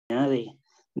de,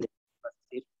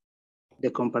 de,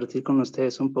 de compartir con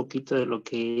ustedes un poquito de lo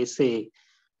que es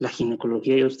la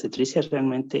ginecología y obstetricia.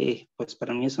 Realmente, pues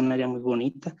para mí es un área muy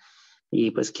bonita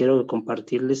y pues quiero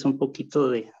compartirles un poquito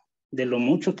de lo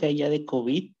mucho que hay ya de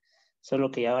COVID,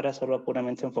 solo que ahora solo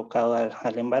puramente enfocado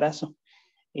al embarazo.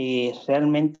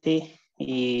 Realmente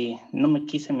no me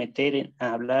quise meter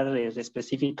a hablar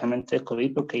específicamente de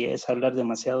COVID porque ya es hablar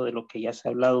demasiado de lo que ya se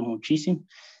ha hablado muchísimo.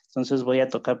 Entonces voy a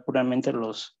tocar puramente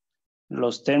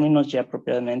los términos ya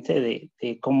propiamente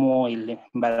de cómo el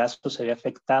embarazo se ve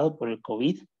afectado por el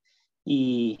COVID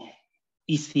y,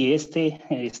 y si este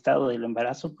estado del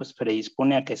embarazo pues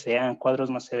predispone a que sean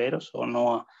cuadros más severos o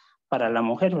no para la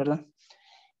mujer, ¿verdad?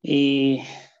 Y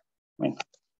bueno,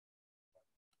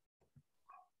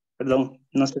 perdón,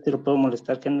 no sé si lo puedo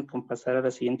molestar, Kenneth, con pasar a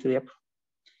la siguiente diapo.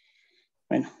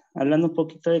 Bueno, hablando un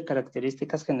poquito de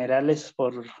características generales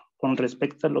con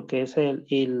respecto a lo que es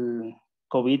el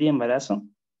COVID y embarazo.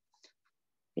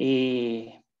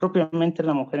 Propiamente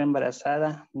la mujer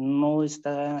embarazada no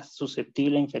está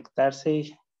susceptible a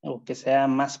infectarse o que sea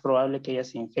más probable que ella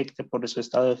se infecte por su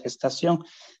estado de gestación.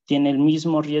 Tiene el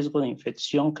mismo riesgo de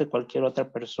infección que cualquier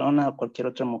otra persona o cualquier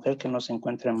otra mujer que no se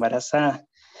encuentre embarazada.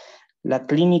 La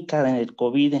clínica del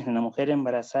COVID en la mujer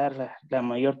embarazada, la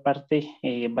mayor parte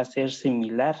va a ser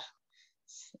similar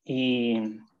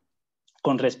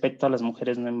con respecto a las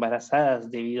mujeres no embarazadas,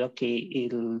 debido a que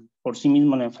por sí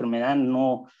mismo la enfermedad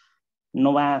no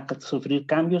va a sufrir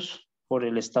cambios por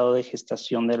el estado de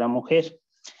gestación de la mujer.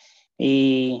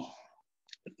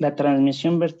 La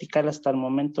transmisión vertical hasta el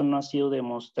momento no ha sido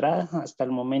demostrada. Hasta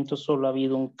el momento solo ha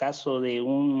habido un caso de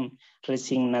un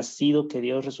recién nacido que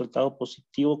dio resultado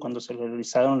positivo cuando se le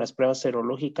realizaron las pruebas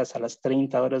serológicas a las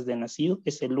 30 horas de nacido.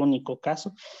 Es el único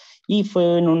caso. Y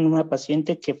fue en una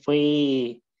paciente que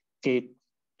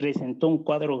presentó un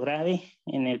cuadro grave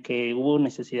en el que hubo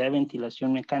necesidad de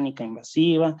ventilación mecánica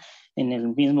invasiva, en el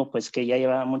mismo pues que ya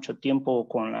llevaba mucho tiempo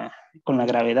con la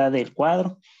gravedad del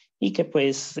cuadro y que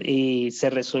pues se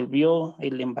resolvió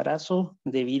el embarazo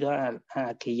debido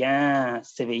a que ya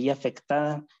se veía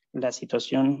afectada la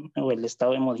situación o el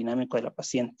estado hemodinámico de la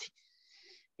paciente.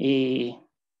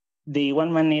 De igual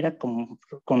manera,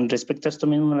 con respecto a esto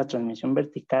mismo, la transmisión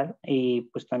vertical,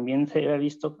 pues también se ha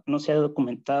visto, no se ha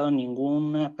documentado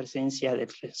ninguna presencia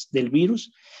del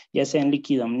virus, ya sea en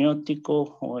líquido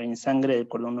amniótico o en sangre del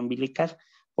cordón umbilical.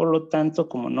 Por lo tanto,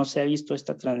 como no se ha visto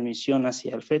esta transmisión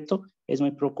hacia el feto, es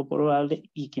muy poco probable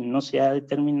y que no se ha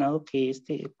determinado que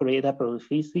este pueda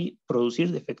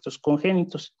producir defectos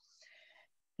congénitos.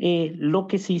 Lo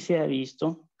que sí se ha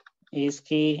visto es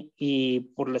que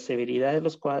por la severidad de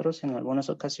los cuadros, en algunas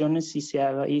ocasiones sí se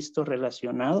ha visto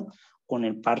relacionado con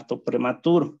el parto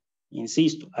prematuro.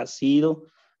 Insisto, ha sido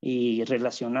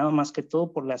relacionado más que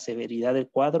todo por la severidad del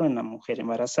cuadro en la mujer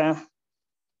embarazada.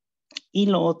 Y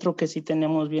lo otro que sí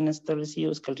tenemos bien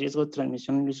establecido es que el riesgo de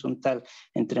transmisión horizontal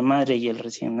entre madre y el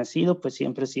recién nacido, pues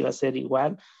siempre sí va a ser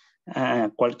igual a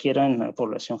cualquiera en la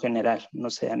población general. O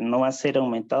sea, no va a ser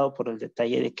aumentado por el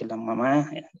detalle de que la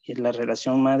mamá, la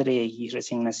relación madre y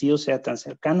recién nacido sea tan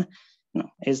cercana.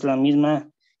 No, es el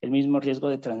mismo riesgo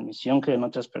de transmisión que en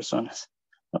otras personas.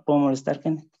 ¿No puedo molestar,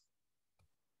 Kenneth?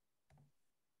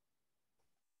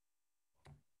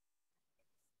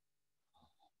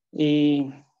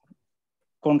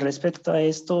 Con respecto a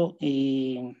esto,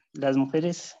 las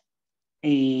mujeres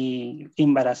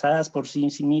embarazadas por sí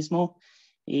mismo,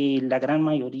 la gran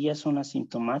mayoría son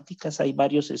asintomáticas. Hay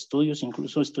varios estudios,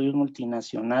 incluso estudios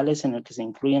multinacionales en el que se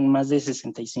incluyen más de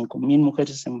 65,000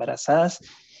 mujeres embarazadas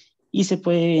y se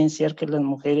puede evidenciar que las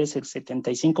mujeres, el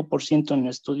 75% en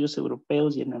estudios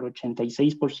europeos y en el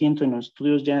 86% en los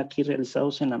estudios ya aquí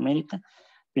realizados en América,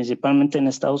 principalmente en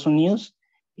Estados Unidos,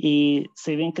 y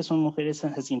se ven que son mujeres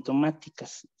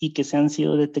asintomáticas y que se han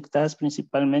sido detectadas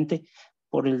principalmente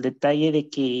por el detalle de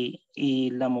que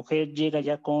la mujer llega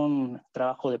ya con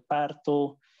trabajo de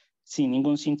parto, sin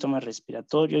ningún síntoma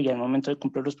respiratorio y al momento de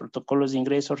cumplir los protocolos de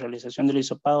ingreso, realización del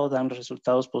hisopado, dan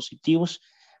resultados positivos,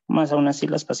 más aún así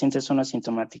las pacientes son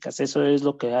asintomáticas. Eso es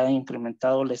lo que ha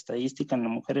incrementado la estadística en la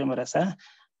mujer embarazada,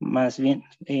 más bien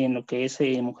en lo que es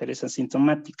mujeres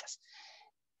asintomáticas.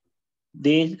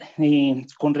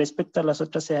 Con respecto a las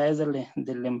otras edades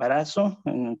del embarazo,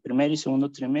 en el primer y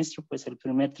segundo trimestre, pues el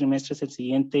primer trimestre es el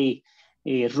siguiente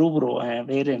rubro a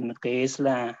ver en lo que es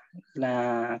la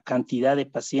cantidad de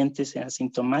pacientes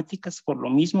asintomáticas. Por lo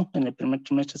mismo, en el primer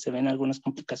trimestre se ven algunas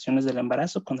complicaciones del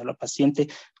embarazo. Cuando la paciente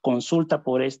consulta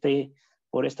por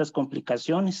estas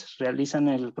complicaciones, realizan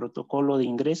el protocolo de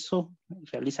ingreso,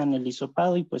 realizan el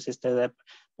hisopado y pues este da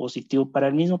positivo para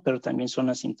el mismo, pero también son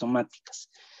asintomáticas.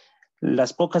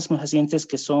 Las pocas pacientes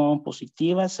que son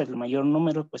positivas, el mayor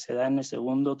número pues se da en el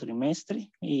segundo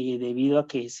trimestre, y debido a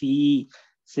que sí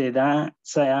se da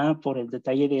por el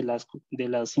detalle de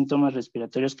los síntomas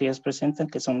respiratorios que ellas presentan,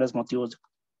 que son los motivos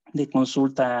de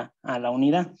consulta a la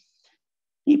unidad.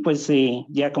 Y pues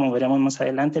ya como veremos más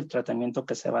adelante, el tratamiento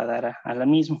que se va a dar a la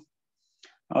misma.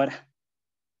 Ahora,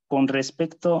 con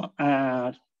respecto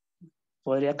a,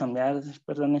 podría cambiar,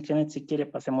 perdón, Kenneth, si quiere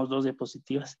pasemos 2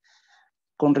 diapositivas.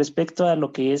 Con respecto a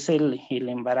lo que es el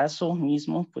embarazo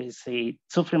mismo, pues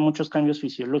sufre muchos cambios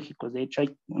fisiológicos. De hecho,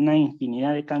 hay una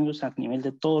infinidad de cambios a nivel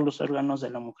de todos los órganos de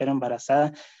la mujer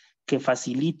embarazada que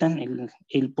facilitan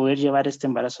el poder llevar este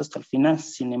embarazo hasta el final.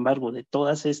 Sin embargo, de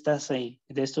todas estas, de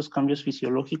estos cambios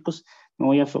fisiológicos, me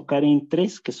voy a enfocar en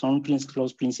 3 que son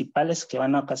los principales que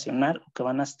van a ocasionar o que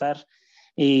van a estar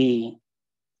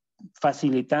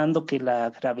facilitando que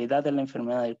la gravedad de la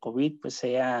enfermedad del COVID pues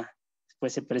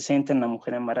se presente en la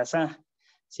mujer embarazada.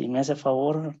 Si me hace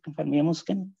favor, cambiemos,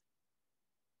 Ken.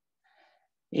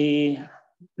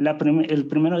 El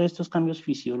primero de estos cambios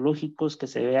fisiológicos que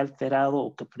se ve alterado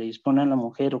o que predispone a la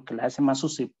mujer o que la hace más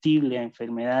susceptible a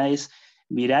enfermedades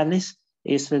virales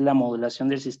es la modulación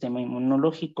del sistema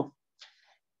inmunológico.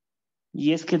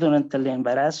 Y es que durante el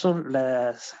embarazo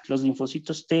los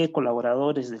linfocitos T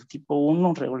colaboradores del tipo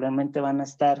 1 regularmente van a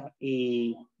estar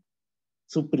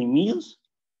suprimidos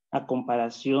a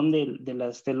comparación de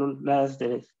las células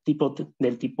del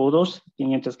tipo 2,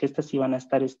 mientras que estas sí van a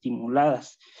estar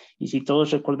estimuladas. Y si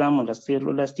todos recordamos, las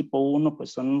células tipo 1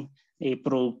 pues son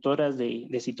productoras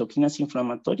de citoquinas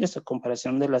inflamatorias a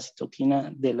comparación de la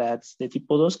citoquina de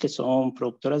tipo 2, que son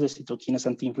productoras de citoquinas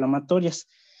antiinflamatorias.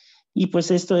 Y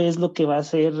pues esto es lo que va a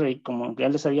hacer, como ya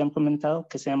les habían comentado,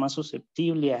 que sea más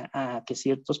susceptible a que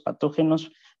ciertos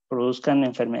patógenos produzcan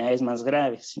enfermedades más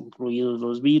graves, incluidos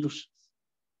los virus.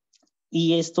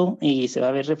 Y esto se va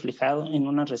a ver reflejado en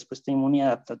una respuesta inmune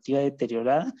adaptativa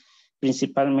deteriorada,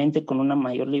 principalmente con una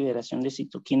mayor liberación de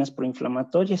citoquinas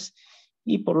proinflamatorias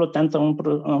y por lo tanto a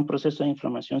un proceso de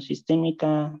inflamación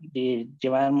sistémica, de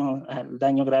llevar al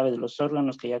daño grave de los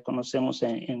órganos que ya conocemos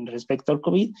en respecto al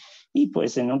COVID, y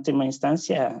pues en última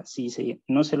instancia, si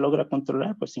no se logra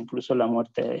controlar, pues incluso la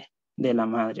muerte de la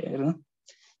madre, ¿verdad?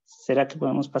 ¿Será que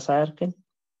podemos pasar, Ken?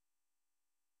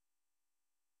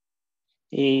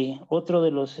 Otro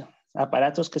de los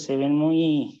aparatos que se ven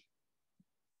muy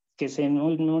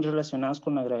relacionados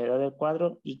con la gravedad del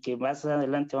cuadro y que más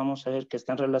adelante vamos a ver que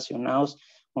están relacionados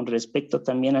con respecto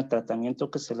también al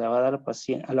tratamiento que se le va a dar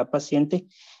a la paciente,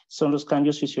 son los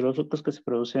cambios fisiológicos que se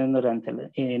producen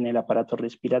en el aparato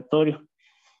respiratorio.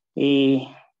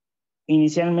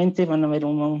 Inicialmente van a haber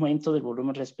un aumento del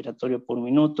volumen respiratorio por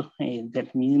minuto, del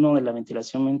mismo de la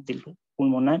ventilación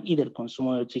pulmonar y del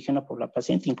consumo de oxígeno por la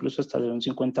paciente, incluso hasta de un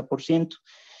 50%.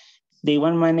 De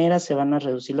igual manera, se van a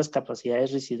reducir las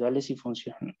capacidades residuales y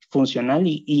funcional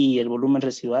y el volumen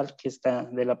residual que está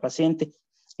de la paciente.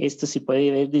 Esto se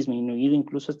puede ver disminuido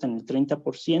incluso hasta en el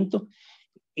 30%,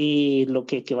 lo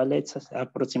que equivale a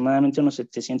aproximadamente unos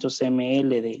 700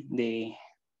 ml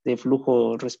de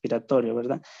flujo respiratorio,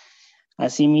 ¿verdad?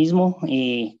 Asimismo,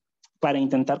 para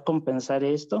intentar compensar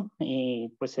esto,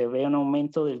 pues se ve un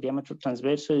aumento del diámetro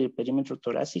transverso y del perímetro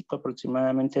torácico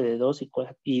aproximadamente de 2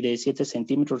 y de 7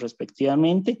 centímetros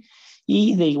respectivamente,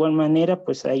 y de igual manera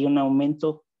pues hay un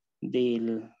aumento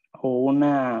o un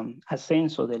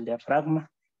ascenso del diafragma,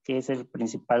 que es el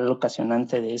principal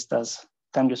ocasionante de estos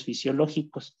cambios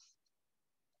fisiológicos.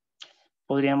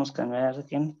 Podríamos cambiar,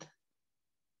 gente.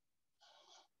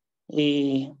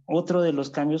 Otro de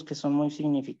los cambios que son muy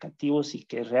significativos y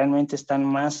que realmente están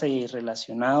más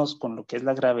relacionados con lo que es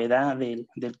la gravedad del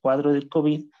cuadro del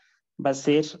COVID va a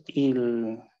ser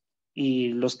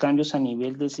los cambios a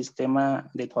nivel del sistema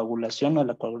de coagulación o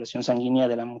la coagulación sanguínea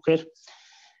de la mujer.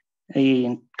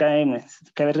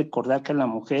 Cabe recordar que la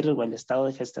mujer o el estado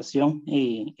de gestación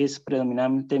es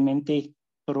predominantemente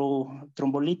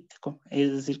trombolítico,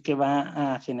 es decir, que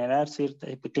va a generar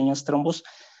pequeños trombos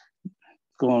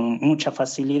con mucha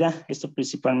facilidad, esto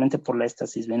principalmente por la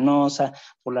éstasis venosa,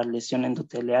 por la lesión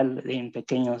endotelial en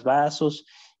pequeños vasos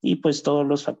y pues todos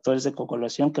los factores de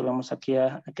coagulación que vemos aquí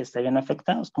que estarían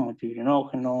afectados, como el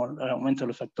fibrinógeno, el aumento de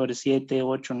los factores 7,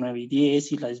 8, 9 y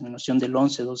 10 y la disminución del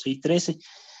 11, 12 y 13,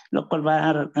 lo cual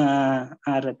va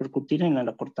a repercutir en el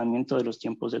acortamiento de los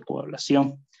tiempos de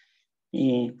coagulación.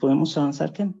 ¿Podemos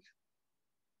avanzar, Ken?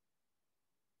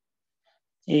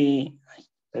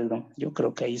 Perdón, yo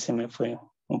creo que ahí se me fue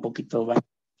un poquito.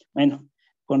 Bueno,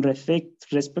 con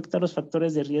respecto a los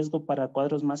factores de riesgo para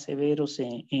cuadros más severos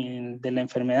de la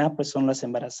enfermedad, pues son las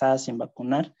embarazadas sin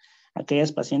vacunar,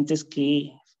 aquellas pacientes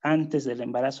que antes del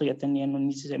embarazo ya tenían un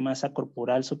índice de masa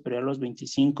corporal superior a los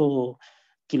 25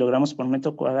 kilogramos por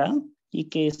metro cuadrado y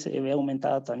que se ve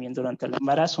aumentado también durante el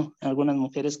embarazo. Algunas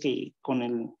mujeres que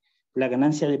con la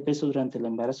ganancia de peso durante el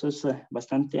embarazo es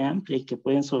bastante amplia y que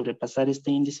pueden sobrepasar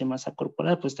este índice de masa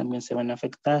corporal, pues también se van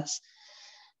afectadas.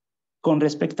 Con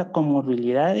respecto a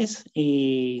comorbilidades,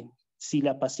 si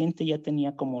la paciente ya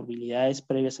tenía comorbilidades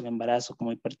previas al embarazo,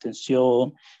 como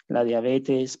hipertensión, la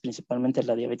diabetes, principalmente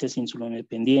la diabetes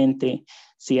insulinodependiente,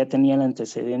 si ya tenía el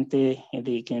antecedente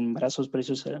de que en embarazos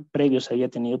previos había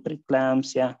tenido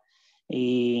preeclampsia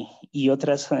y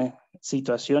otras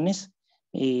situaciones,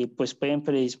 pues pueden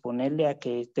predisponerle a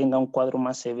que tenga un cuadro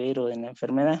más severo de la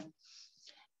enfermedad.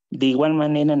 De igual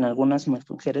manera, en algunas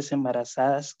mujeres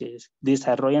embarazadas que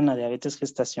desarrollan la diabetes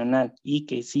gestacional y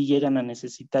que sí llegan a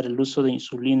necesitar el uso de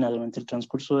insulina durante el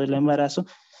transcurso del embarazo,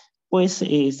 pues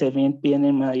se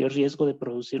tiene mayor riesgo de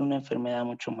producir una enfermedad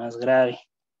mucho más grave.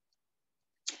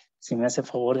 Si me hace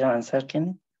favor de avanzar,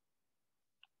 Kenny.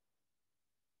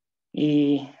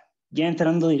 Y ya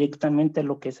entrando directamente a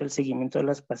lo que es el seguimiento de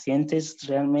las pacientes,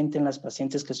 realmente en las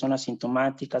pacientes que son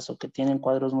asintomáticas o que tienen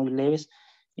cuadros muy leves,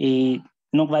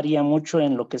 no varía mucho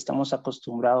en lo que estamos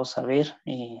acostumbrados a ver.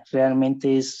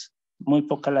 Realmente es muy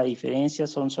poca la diferencia,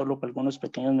 son solo algunos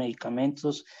pequeños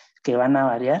medicamentos que van a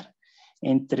variar.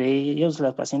 Entre ellos,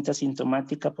 la paciente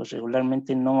asintomática pues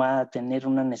regularmente no va a tener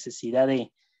una necesidad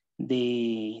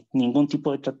de ningún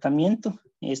tipo de tratamiento.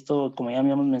 Esto, como ya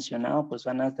habíamos mencionado, pues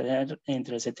van a tener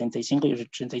entre el 75 y el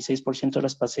 86% de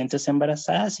las pacientes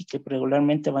embarazadas y que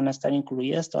regularmente van a estar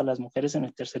incluidas todas las mujeres en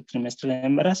el tercer trimestre de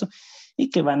embarazo y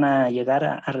que van a llegar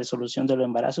a resolución del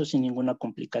embarazo sin ninguna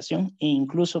complicación. E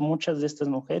incluso muchas de estas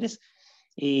mujeres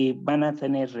van a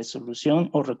tener resolución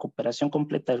o recuperación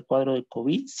completa del cuadro de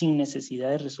COVID sin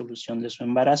necesidad de resolución de su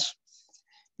embarazo.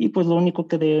 Y pues lo único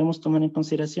que debemos tomar en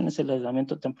consideración es el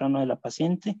aislamiento temprano de la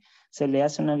paciente. Se le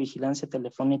hace una vigilancia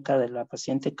telefónica de la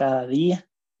paciente cada día.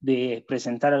 De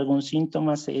presentar algún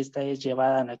síntoma, esta es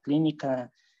llevada a la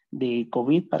clínica de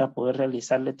COVID para poder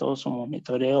realizarle todo su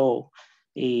monitoreo,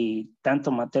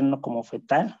 tanto materno como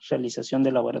fetal, realización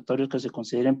de laboratorios que se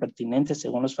consideren pertinentes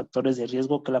según los factores de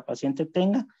riesgo que la paciente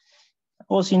tenga.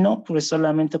 O si no, pues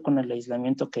solamente con el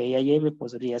aislamiento que ella lleve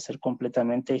podría ser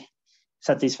completamente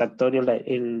satisfactorio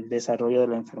el desarrollo de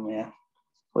la enfermedad.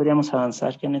 Podríamos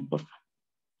avanzar, Janet, por favor.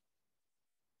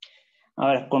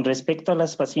 Ahora, con respecto a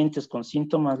las pacientes con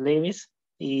síntomas leves,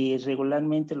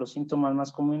 regularmente los síntomas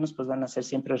más comunes pues van a ser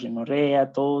siempre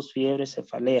rinorrea, tos, fiebre,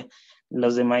 cefalea.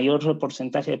 Los de mayor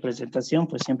porcentaje de presentación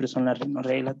pues siempre son la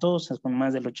rinorrea y la tos, con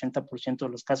más del 80% de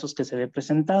los casos que se ve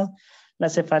presentado. La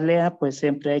cefalea pues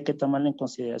siempre hay que tomarla en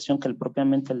consideración que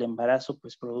propiamente el embarazo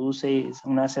pues produce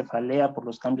una cefalea por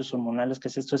los cambios hormonales que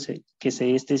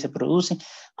se produce,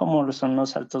 como son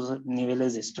los altos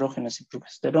niveles de estrógenos y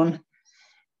progesterona.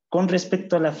 Con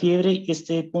respecto a la fiebre,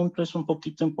 este punto es un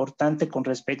poquito importante con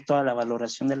respecto a la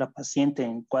valoración de la paciente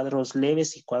en cuadros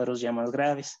leves y cuadros ya más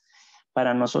graves.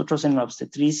 Para nosotros en la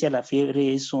obstetricia, la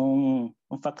fiebre es un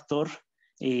factor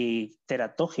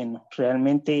teratógeno.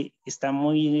 Realmente está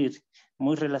muy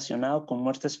relacionado con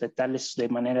muertes fetales de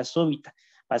manera súbita.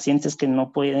 Pacientes que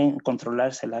no pueden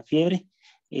controlarse la fiebre,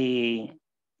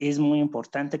 es muy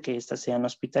importante que éstas sean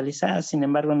hospitalizadas. Sin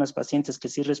embargo, en las pacientes que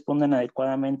sí responden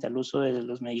adecuadamente al uso de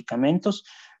los medicamentos,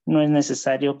 no es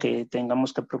necesario que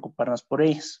tengamos que preocuparnos por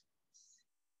ellos.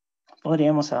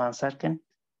 ¿Podríamos avanzar, Ken?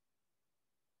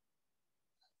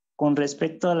 Con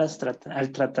respecto a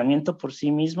al tratamiento por sí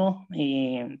mismo,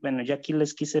 bueno, ya aquí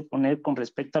les quise poner con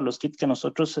respecto a los kits que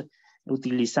nosotros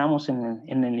utilizamos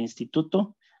en el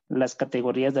instituto, las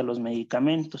categorías de los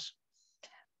medicamentos.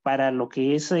 Para lo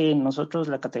que es nosotros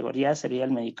la categoría sería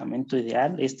el medicamento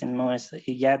ideal. Este no es,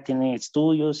 ya tiene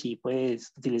estudios y puede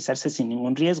utilizarse sin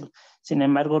ningún riesgo. Sin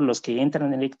embargo, los que entran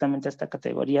directamente a esta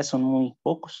categoría son muy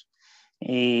pocos.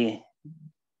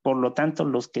 Por lo tanto,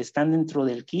 los que están dentro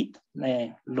del kit,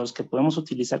 los que podemos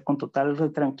utilizar con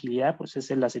total tranquilidad, pues es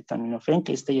el acetaminofén,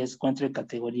 que este ya se encuentra en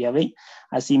categoría B,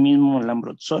 asimismo el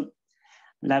ambroxol.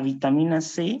 La vitamina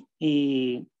C,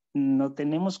 no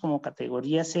tenemos como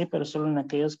categoría C, pero solo en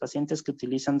aquellos pacientes que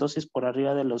utilizan dosis por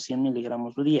arriba de los 100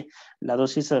 miligramos por día. La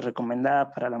dosis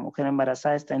recomendada para la mujer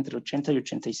embarazada está entre 80 y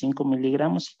 85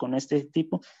 miligramos y con este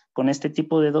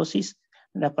tipo de dosis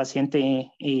la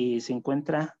paciente se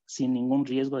encuentra sin ningún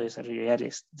riesgo de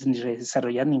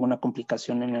desarrollar ninguna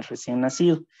complicación en el recién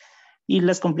nacido. Y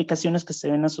las complicaciones que se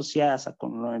ven asociadas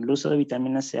con el uso de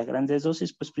vitamina C a grandes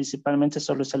dosis, pues principalmente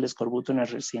solo es el escorbuto en el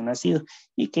recién nacido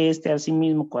y que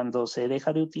asimismo cuando se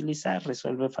deja de utilizar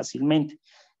resuelve fácilmente.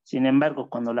 Sin embargo,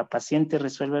 cuando la paciente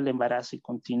resuelve el embarazo y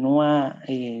continúa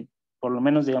por lo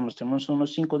menos, digamos, tenemos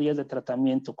unos 5 días de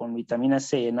tratamiento con vitamina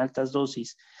C en altas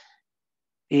dosis,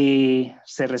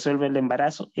 se resuelve el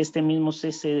embarazo. Este mismo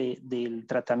cese del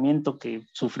tratamiento que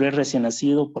sufrió el recién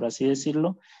nacido, por así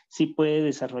decirlo, sí puede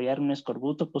desarrollar un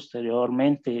escorbuto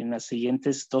posteriormente, en las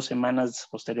siguientes 2 semanas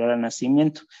posterior al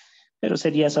nacimiento, pero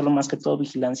sería solo más que todo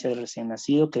vigilancia del recién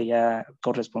nacido, que ya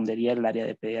correspondería al área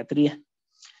de pediatría.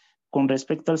 Con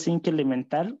respecto al zinc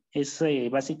elemental, es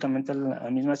básicamente la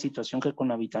misma situación que con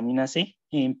la vitamina C.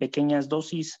 En pequeñas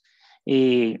dosis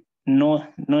no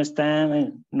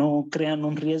crean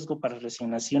un riesgo para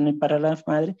recién nacido ni para la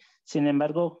madre. Sin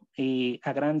embargo,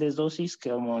 a grandes dosis, que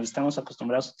como estamos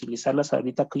acostumbrados a utilizarlas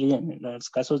ahorita en los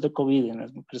casos de COVID, en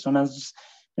las personas,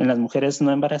 en las mujeres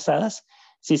no embarazadas,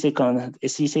 sí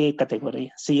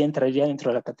entraría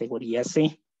dentro de la categoría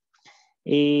C.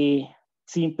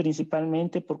 Sí,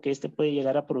 principalmente porque este puede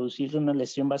llegar a producir una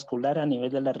lesión vascular a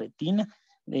nivel de la retina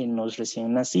en los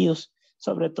recién nacidos,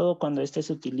 sobre todo cuando este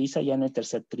se utiliza ya en el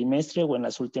tercer trimestre o en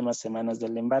las últimas semanas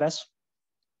del embarazo.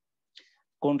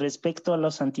 Con respecto a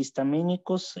los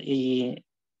antihistamínicos, el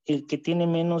que tiene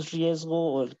menos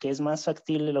riesgo o el que es más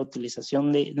factible la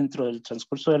utilización dentro del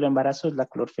transcurso del embarazo es la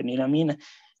clorfeniramina.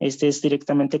 Este es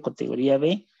directamente categoría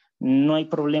B. No hay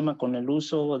problema con el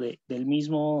uso del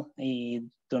mismo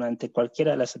durante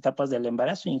cualquiera de las etapas del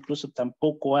embarazo, incluso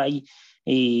tampoco hay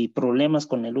problemas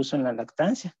con el uso en la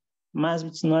lactancia.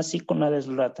 Más no así con la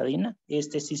desloratadina.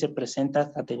 Este sí se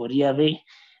presenta categoría B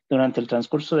durante el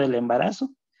transcurso del embarazo,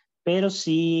 pero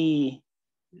sí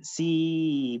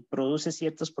produce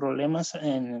ciertos problemas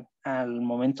al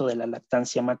momento de la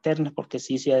lactancia materna, porque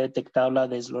sí se ha detectado la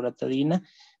desloratadina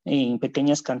en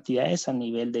pequeñas cantidades a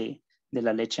nivel de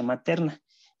la leche materna.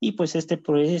 Y pues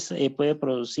puede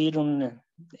producir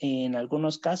en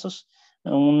algunos casos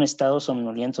un estado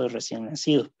somnoliento del recién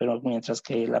nacido, pero mientras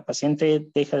que la paciente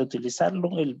deja de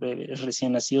utilizarlo, el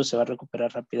recién nacido se va a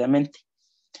recuperar rápidamente.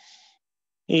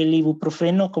 El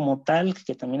ibuprofeno como tal,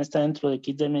 que también está dentro de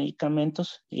kit de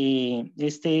medicamentos,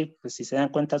 pues si se dan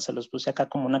cuenta, se los puse acá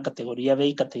como una categoría B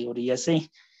y categoría C.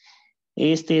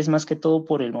 Este es más que todo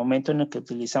por el momento en el que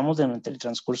utilizamos durante el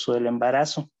transcurso del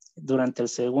embarazo. Durante el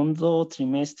segundo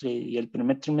trimestre y el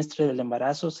primer trimestre del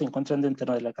embarazo se encuentran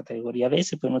dentro de la categoría B,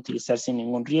 se pueden utilizar sin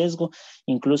ningún riesgo,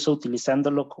 incluso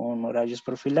utilizándolo con horarios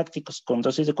profilácticos. Con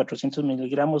dosis de 400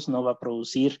 miligramos no va a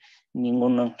producir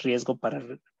ningún riesgo para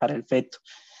el feto.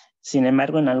 Sin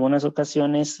embargo, en algunas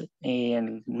ocasiones,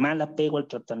 el mal apego al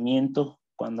tratamiento,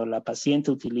 cuando la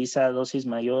paciente utiliza dosis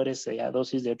mayores, a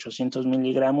dosis de 800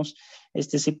 miligramos,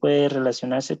 este sí puede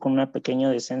relacionarse con un pequeño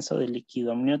descenso de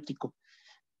líquido amniótico,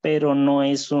 pero no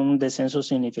es un descenso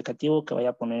significativo que vaya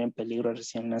a poner en peligro al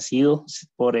recién nacido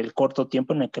por el corto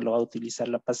tiempo en el que lo va a utilizar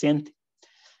la paciente.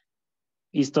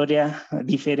 Historia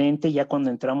diferente ya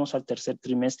cuando entramos al tercer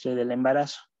trimestre del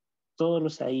embarazo. Todos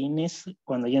los AINES,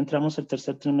 cuando ya entramos al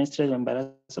tercer trimestre del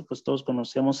embarazo, pues todos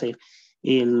conocemos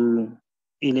el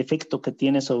efecto que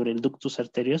tiene sobre el ductus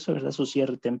arterioso, ¿verdad? Su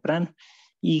cierre temprano.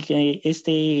 Y que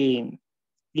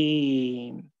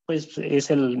pues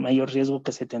es el mayor riesgo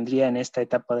que se tendría en esta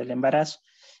etapa del embarazo.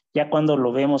 Ya cuando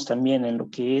lo vemos también en lo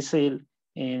que es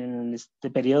en este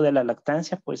periodo de la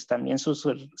lactancia, pues también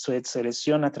su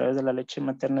excreción a través de la leche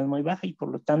materna es muy baja y por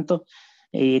lo tanto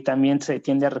también se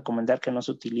tiende a recomendar que no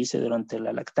se utilice durante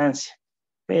la lactancia.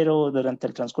 Pero durante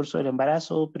el transcurso del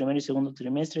embarazo, primer y segundo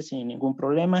trimestre, sin ningún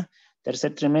problema.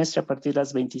 Tercer trimestre, a partir de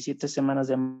las 27 semanas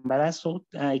de embarazo,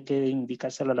 hay que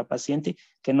indicárselo a la paciente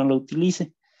que no lo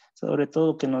utilice. Sobre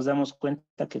todo que nos damos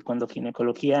cuenta que cuando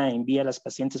ginecología envía a las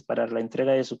pacientes para la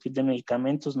entrega de su kit de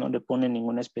medicamentos no le pone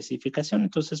ninguna especificación,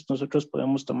 entonces nosotros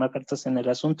podemos tomar cartas en el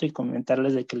asunto y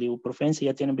comentarles de que el ibuprofeno si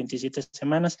ya tiene 27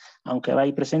 semanas, aunque va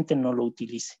ahí presente, no lo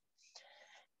utilice.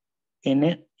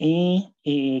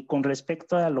 Con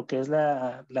respecto a lo que es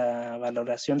la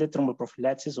valoración de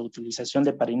tromboprofilaxis o utilización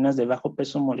de heparinas de bajo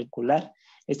peso molecular,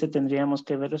 tendríamos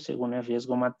que verlo según el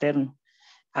riesgo materno,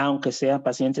 aunque sean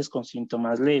pacientes con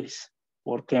síntomas leves.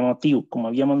 ¿Por qué motivo? Como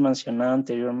habíamos mencionado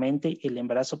anteriormente, el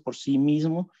embarazo por sí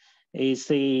mismo es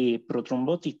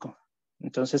protrombótico.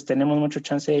 Entonces tenemos mucha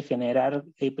chance de generar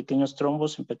pequeños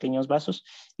trombos en pequeños vasos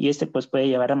y pues puede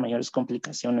llevar a mayores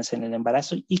complicaciones en el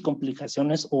embarazo y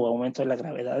complicaciones o aumento de la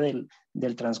gravedad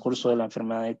del transcurso de la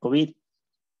enfermedad de COVID.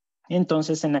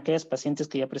 Entonces, en aquellas pacientes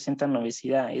que ya presentan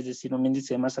obesidad, es decir, un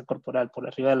índice de masa corporal por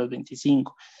arriba de los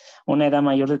 25, una edad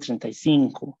mayor de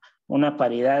 35, una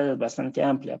paridad bastante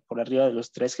amplia por arriba de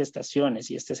los 3 gestaciones,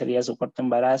 y sería su cuarto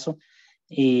embarazo,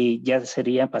 y ya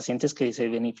serían pacientes que se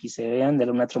beneficiarían de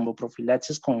una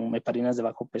tromboprofilaxis con heparinas de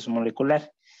bajo peso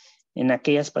molecular. En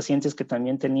aquellas pacientes que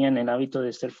también tenían el hábito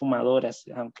de ser fumadoras,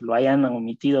 aunque lo hayan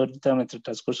omitido ahorita durante el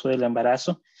transcurso del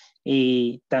embarazo,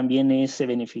 también se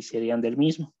beneficiarían del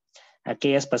mismo.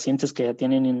 Aquellas pacientes que ya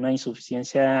tienen una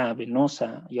insuficiencia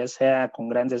venosa, ya sea con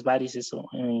grandes varices o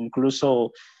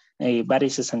incluso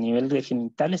varices a nivel de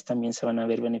genitales, también se van a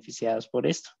ver beneficiadas por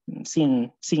esto,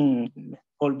 sin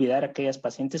olvidar aquellas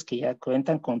pacientes que ya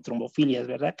cuentan con trombofilias,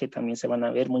 ¿verdad? Que también se van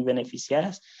a ver muy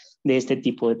beneficiadas de este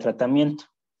tipo de tratamiento.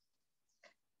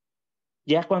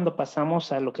 Ya cuando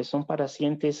pasamos a lo que son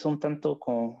pacientes un tanto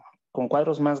con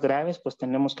cuadros más graves, pues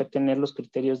tenemos que tener los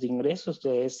criterios de ingresos.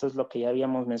 Esto es lo que ya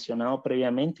habíamos mencionado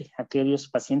previamente. Aquellos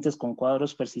pacientes con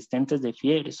cuadros persistentes de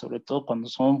fiebre, sobre todo cuando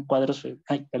son cuadros...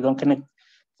 Ay, perdón, Kenneth.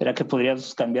 ¿Será que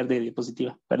podrías cambiar de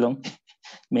diapositiva? Perdón,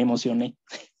 me emocioné.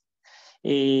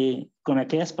 Con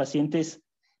aquellas pacientes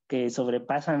que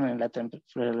sobrepasan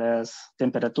las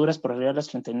temperaturas por arriba de los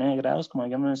 39 grados, como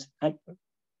habíamos... Ay,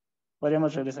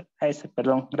 podríamos regresar a ese,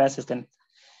 perdón, gracias, Kenneth.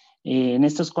 En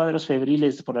estos cuadros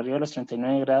febriles por arriba de los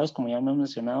 39 grados, como ya hemos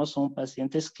mencionado, son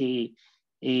pacientes que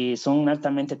son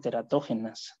altamente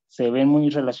teratógenas, se ven muy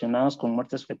relacionados con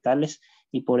muertes fetales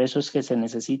y por eso es que se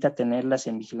necesita tenerlas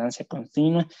en vigilancia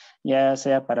continua, ya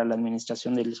sea para la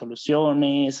administración de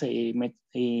soluciones,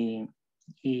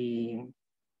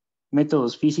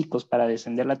 métodos físicos para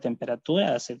descender la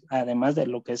temperatura, además de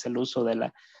lo que es el uso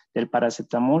del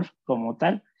paracetamol como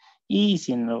tal. Y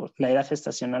si la edad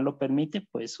gestacional lo permite,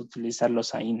 pues utilizar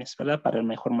los AINES, ¿verdad? Para el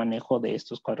mejor manejo de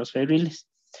estos cuadros febriles.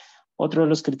 Otro de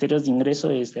los criterios de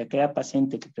ingreso es de aquella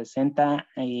paciente que presenta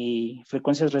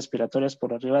frecuencias respiratorias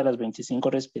por arriba de las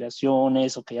 25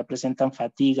 respiraciones o que ya presentan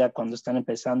fatiga cuando están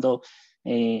empezando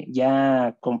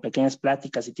ya con pequeñas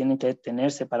pláticas y tienen que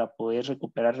detenerse para poder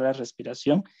recuperar la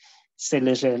respiración. Se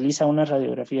les realiza una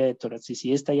radiografía de tórax y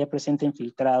si esta ya presenta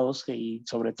infiltrados y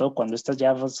sobre todo cuando estas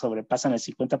ya sobrepasan el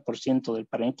 50% del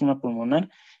parénquima pulmonar,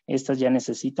 estas ya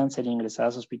necesitan ser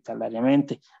ingresadas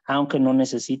hospitalariamente, aunque no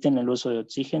necesiten el uso de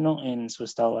oxígeno en su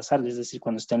estado basal, es decir,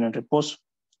 cuando estén en reposo.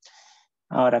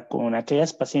 Ahora, con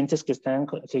aquellas pacientes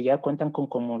que ya cuentan con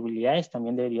comorbilidades,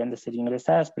 también deberían de ser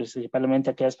ingresadas, principalmente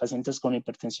aquellas pacientes con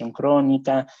hipertensión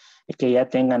crónica, que ya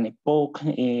tengan EPOC,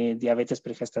 diabetes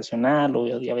pregestacional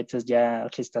o diabetes ya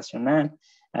gestacional,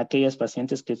 aquellas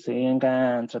pacientes que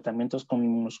tengan tratamientos con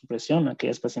inmunosupresión,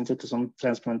 aquellas pacientes que son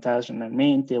trasplantadas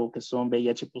renalmente o que son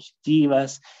VIH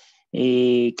positivas,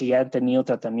 que ya han tenido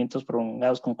tratamientos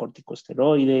prolongados con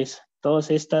corticosteroides, todas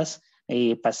estas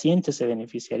pacientes se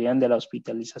beneficiarían de la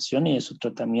hospitalización y de su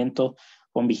tratamiento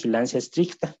con vigilancia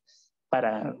estricta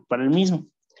para el mismo.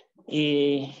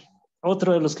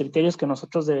 Otro de los criterios que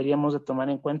nosotros deberíamos de tomar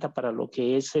en cuenta para lo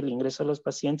que es el ingreso de los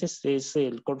pacientes es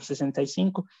el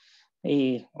CORP65.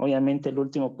 Obviamente el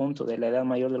último punto de la edad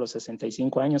mayor de los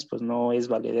 65 años pues no es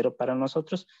valedero para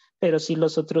nosotros, pero sí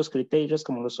los otros criterios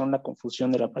como lo son la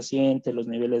confusión de la paciente, los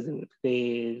niveles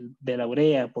de la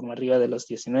urea por arriba de los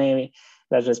 19,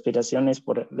 las respiraciones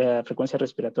la frecuencia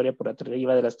respiratoria por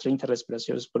arriba de las 30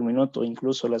 respiraciones por minuto,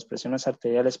 incluso las presiones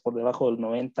arteriales por debajo del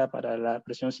 90 para la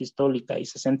presión sistólica y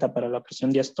 60 para la presión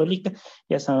diastólica,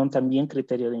 ya son también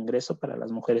criterio de ingreso para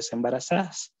las mujeres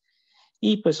embarazadas.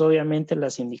 Y pues obviamente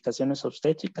las indicaciones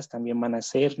obstétricas también van a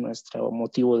ser nuestro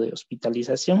motivo de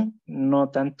hospitalización, no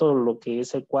tanto lo que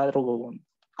es el cuadro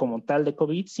como tal de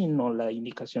COVID, sino la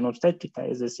indicación obstétrica,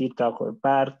 es decir, trabajo de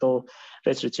parto,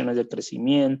 restricciones de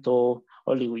crecimiento,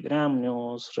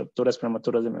 oligohidramnios, rupturas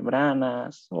prematuras de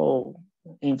membranas o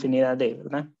infinidad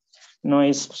 ¿verdad? No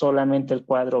es solamente el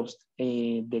cuadro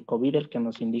de COVID el que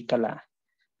nos indica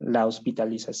la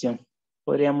hospitalización.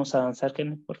 ¿Podríamos avanzar,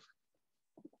 Kenneth, por favor?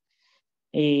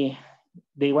 De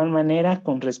igual manera,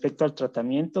 con respecto al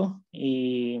tratamiento,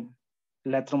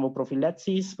 la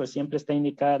tromboprofilaxis pues siempre está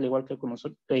indicada, al igual que con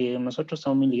nosotros,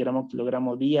 a 1 miligramo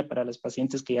kilogramo día para las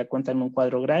pacientes que ya cuentan un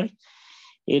cuadro grave.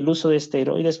 El uso de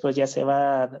esteroides pues ya se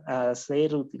va a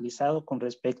ser utilizado con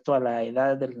respecto a la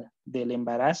edad del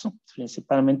embarazo,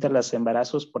 principalmente los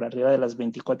embarazos por arriba de las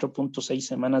 24.6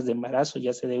 semanas de embarazo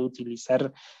ya se debe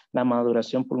utilizar la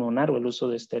maduración pulmonar o el uso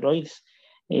de esteroides.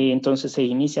 Entonces se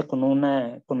inicia con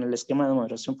el esquema de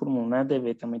moderación pulmonar de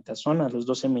betametasona a los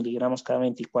 12 miligramos cada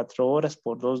 24 horas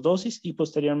por 2 dosis y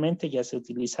posteriormente ya se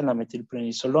utiliza la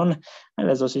metilprednisolona a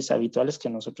las dosis habituales que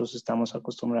nosotros estamos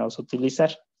acostumbrados a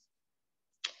utilizar.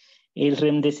 El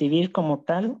remdesivir como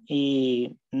tal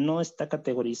no está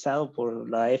categorizado por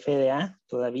la FDA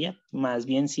todavía, más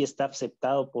bien sí está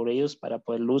aceptado por ellos para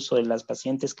el uso de las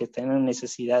pacientes que tengan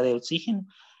necesidad de oxígeno.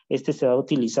 Este se va a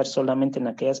utilizar solamente en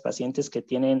aquellas pacientes que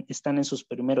están en sus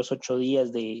primeros 8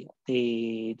 días de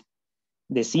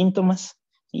síntomas.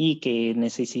 y que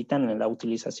necesitan la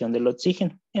utilización del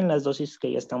oxígeno en las dosis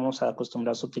que ya estamos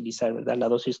acostumbrados a utilizar, ¿verdad? La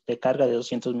dosis de carga de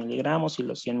 200 miligramos y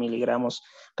los 100 miligramos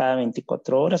cada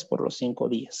 24 horas por los 5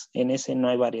 días. En ese no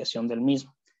hay variación del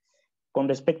mismo. Con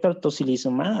respecto al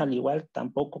tocilizumab, al igual,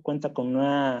 tampoco cuenta con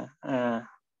una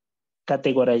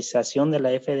categorización de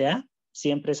la FDA,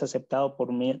 siempre es aceptado por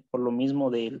lo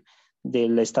mismo del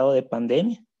estado de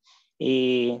pandemia.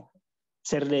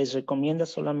 Se les recomienda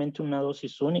solamente una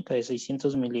dosis única de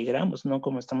 600 miligramos, no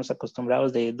como estamos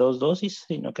acostumbrados de 2 dosis,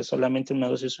 sino que solamente una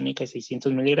dosis única de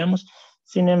 600 miligramos.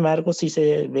 Sin embargo, sí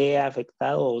se ve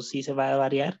afectado o sí se va a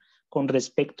variar con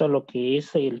respecto a lo que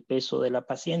es el peso de la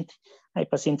paciente. Hay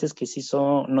pacientes que sí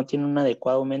no tienen un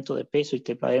adecuado aumento de peso y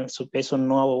que su peso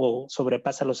no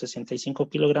sobrepasa los 65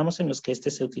 kilogramos, en los que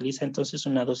se utiliza entonces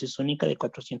una dosis única de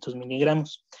 400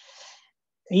 miligramos.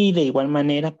 Y de igual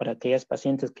manera, para aquellas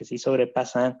pacientes que sí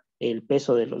sobrepasan el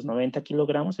peso de los 90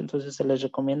 kilogramos, entonces se les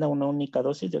recomienda una única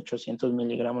dosis de 800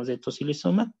 miligramos de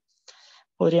tocilizumab.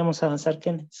 Podríamos avanzar,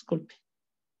 Ken, disculpe.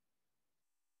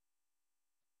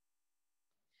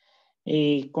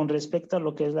 Con respecto a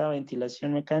lo que es la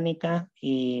ventilación mecánica,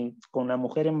 y con la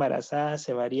mujer embarazada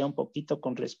se varía un poquito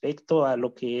con respecto a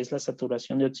lo que es la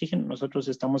saturación de oxígeno. Nosotros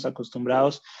estamos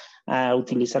acostumbrados a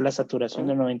utilizar la saturación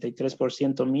del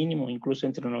 93% mínimo, incluso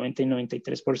entre 90 y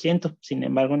 93%. Sin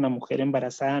embargo, en la mujer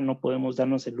embarazada no podemos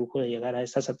darnos el lujo de llegar a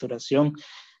esa saturación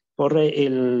por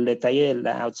el detalle de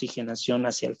la oxigenación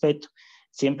hacia el feto.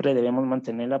 Siempre debemos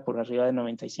mantenerla por arriba del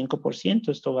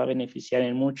 95%. Esto va a beneficiar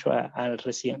en mucho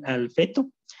al feto.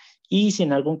 Y si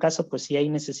en algún caso, pues sí hay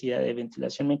necesidad de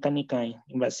ventilación mecánica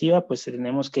invasiva, pues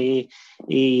tenemos que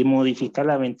modificar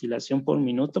la ventilación por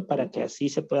minuto para que así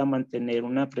se pueda mantener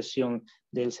una presión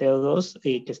del CO2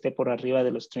 que esté por arriba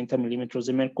de los 30 milímetros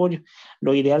de mercurio.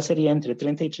 Lo ideal sería entre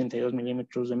 30 y 32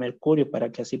 milímetros de mercurio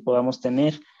para que así podamos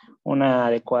tener una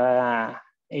adecuada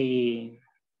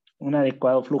un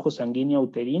adecuado flujo sanguíneo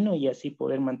uterino y así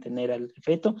poder mantener al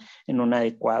feto en un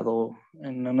adecuado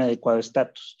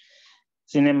estatus.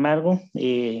 Sin embargo,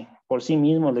 por sí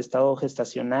mismo el estado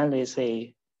gestacional es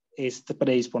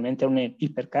predisponente a una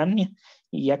hipercapnia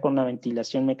y ya con la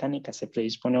ventilación mecánica se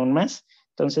predispone aún más.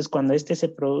 Entonces, cuando se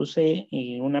produce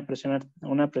una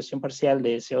presión parcial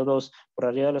de CO2 por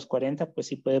arriba de los 40, pues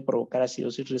sí puede provocar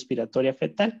acidosis respiratoria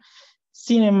fetal.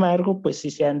 Sin embargo, pues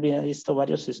sí se han visto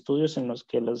varios estudios en los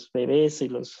que los bebés y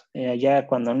ya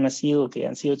cuando han nacido, que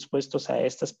han sido expuestos a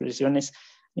estas presiones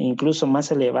incluso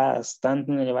más elevadas, tan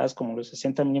elevadas como los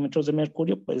 60 milímetros de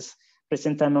mercurio, pues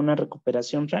presentan una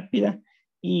recuperación rápida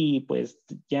y pues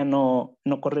ya no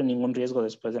corre ningún riesgo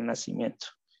después del nacimiento.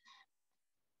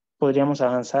 ¿Podríamos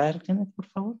avanzar, Kenneth, por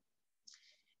favor?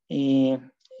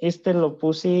 Lo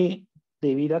puse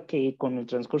debido a que con el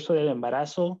transcurso del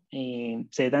embarazo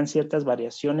se dan ciertas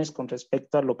variaciones con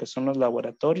respecto a lo que son los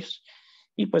laboratorios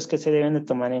y pues que se deben de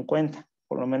tomar en cuenta.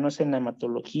 Por lo menos en la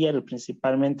hematología,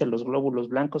 principalmente los glóbulos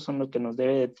blancos son los que nos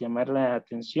debe de llamar la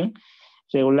atención.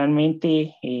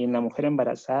 Regularmente en la mujer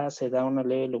embarazada se da una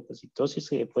leve leucocitosis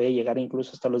que puede llegar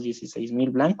incluso hasta los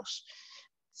 16,000 blancos,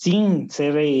 sin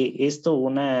ser esto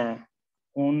una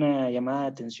llamada de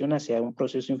atención hacia un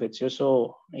proceso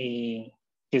infeccioso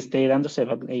que esté dándose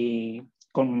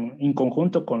en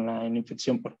conjunto con la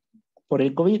infección por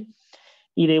el COVID.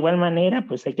 Y de igual manera,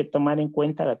 pues hay que tomar en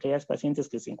cuenta a aquellas pacientes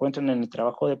que se encuentran en el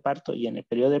trabajo de parto y en el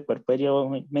periodo de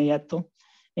puerperio inmediato,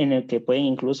 en el que pueden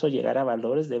incluso llegar a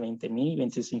valores de 20,000,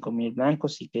 25,000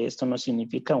 blancos y que esto no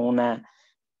significa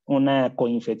una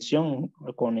coinfección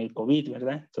con el COVID,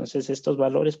 ¿verdad? Entonces, estos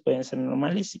valores pueden ser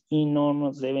normales y no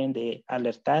nos deben de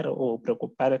alertar o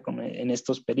preocupar en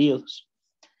estos periodos.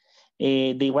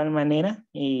 De igual manera,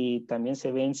 también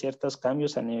se ven ciertos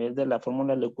cambios a nivel de la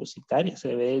fórmula leucocitaria,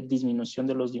 se ve disminución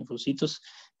de los linfocitos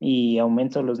y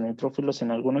aumento de los neutrófilos en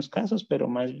algunos casos, pero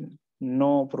más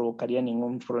no provocaría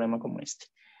ningún problema como este.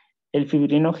 El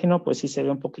fibrinógeno, pues sí se ve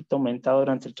un poquito aumentado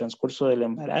durante el transcurso del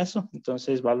embarazo,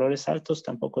 entonces valores altos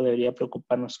tampoco debería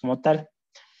preocuparnos como tal.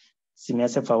 Si me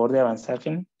hace favor de avanzar,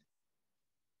 Jen.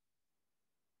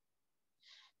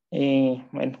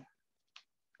 Bueno,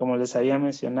 como les había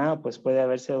mencionado, pues puede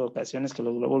haberse ocasiones que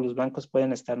los glóbulos blancos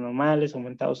pueden estar normales,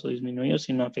 aumentados o disminuidos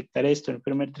y no afectar esto. En el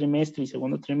primer trimestre y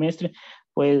segundo trimestre,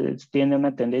 pues tiene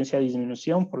una tendencia a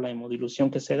disminución por la hemodilución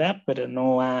que se da, pero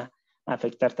no va a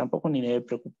afectar tampoco ni debe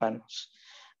preocuparnos.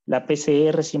 La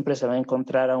PCR siempre se va a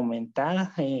encontrar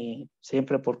aumentada,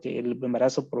 siempre porque el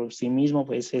embarazo por sí mismo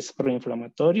pues, es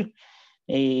proinflamatorio.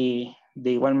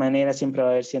 De igual manera, siempre va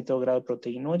a haber cierto grado de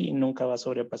proteinuria y nunca va a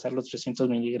sobrepasar los 300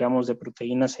 miligramos de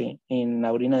proteínas en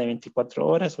la orina de 24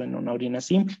 horas o en una orina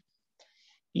simple.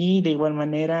 Y de igual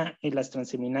manera, las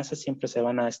transaminasas siempre se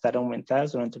van a estar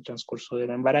aumentadas durante el transcurso del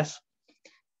embarazo.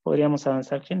 ¿Podríamos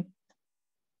avanzar, Jen?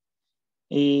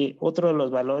 Y otro de los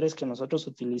valores que nosotros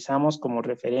utilizamos como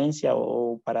referencia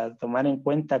o para tomar en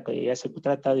cuenta que ya se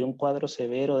trata de un cuadro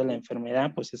severo de la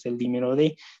enfermedad, pues es el dímero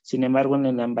D. Sin embargo,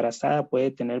 en la embarazada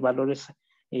puede tener valores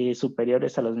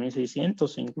superiores a los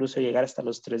 1600 o incluso llegar hasta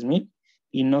los 3000.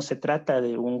 Y no se trata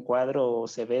de un cuadro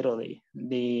severo de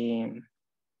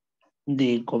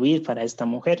COVID para esta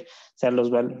mujer. O sea,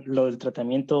 el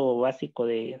tratamiento básico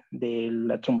de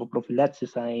la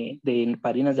tromboprofilaxis de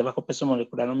heparinas de bajo peso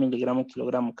molecular 1 miligramo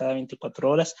kilogramo cada 24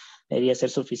 horas debería ser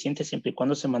suficiente siempre y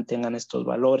cuando se mantengan estos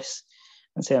valores.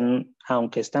 O sea,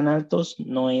 aunque están altos,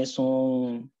 no es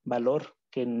un valor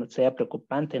que sea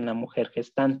preocupante en la mujer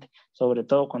gestante, sobre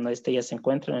todo cuando éste ya se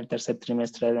encuentra en el tercer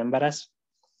trimestre del embarazo.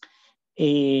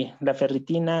 La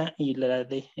ferritina y la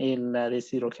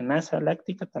deshidrogenasa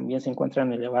láctica también se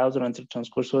encuentran elevados durante el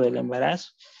transcurso del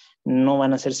embarazo. No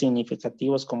van a ser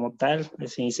significativos como tal,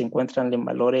 si se encuentran en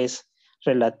valores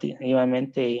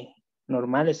relativamente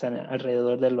normales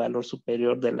alrededor del valor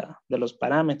superior de los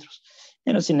parámetros.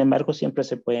 Pero sin embargo, siempre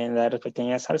se pueden dar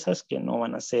pequeñas alzas que no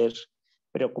van a ser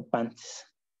preocupantes.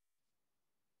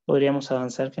 ¿Podríamos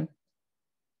avanzar, Ken?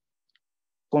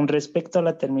 Con respecto a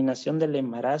la terminación del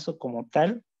embarazo como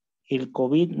tal, el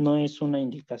COVID no es una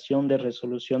indicación de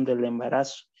resolución del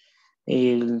embarazo.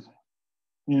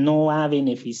 No va a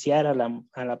beneficiar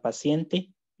a la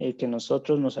paciente el que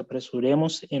nosotros nos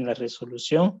apresuremos en la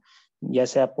resolución, ya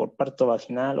sea por parto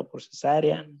vaginal o por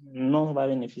cesárea. No va a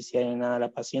beneficiar en nada a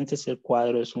la paciente si el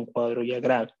cuadro es un cuadro ya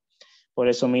grave. Por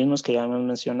eso mismo es que ya hemos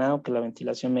mencionado que la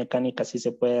ventilación mecánica sí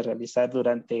se puede realizar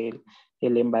durante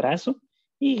el embarazo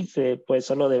y pues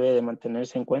solo debe de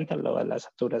mantenerse en cuenta la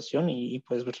saturación y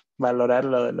pues valorar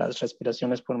las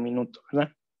respiraciones por minuto,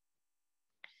 ¿verdad?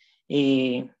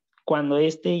 Cuando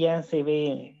ya se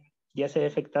ve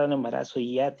afectado el embarazo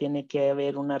y ya tiene que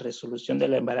haber una resolución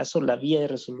del embarazo, la vía de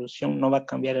resolución no va a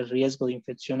cambiar el riesgo de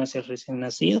infección hacia el recién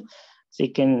nacido,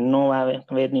 así que no va a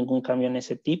haber ningún cambio en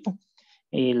ese tipo.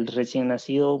 El recién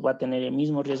nacido va a tener el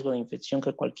mismo riesgo de infección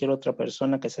que cualquier otra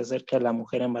persona que se acerque a la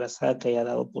mujer embarazada que haya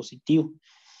dado positivo.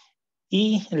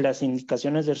 Y las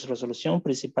indicaciones de resolución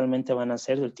principalmente van a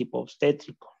ser del tipo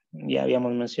obstétrico. Ya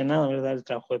habíamos mencionado, ¿verdad? El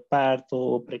trabajo de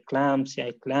parto, preeclampsia,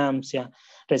 eclampsia,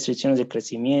 restricciones de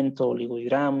crecimiento,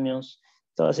 oligohidramnios.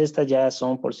 Todas estas ya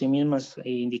son por sí mismas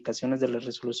indicaciones de la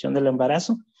resolución del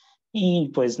embarazo y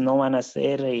pues no van a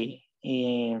ser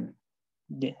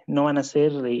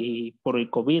por el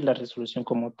COVID la resolución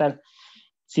como tal.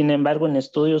 Sin embargo, en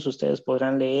estudios ustedes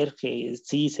podrán leer que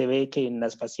sí se ve que en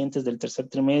las pacientes del tercer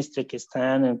trimestre que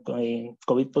están en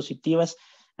COVID positivas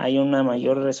hay una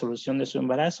mayor resolución de su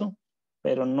embarazo,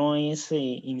 pero no es,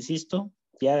 insisto,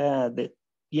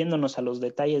 viéndonos a los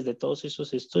detalles de todos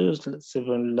esos estudios,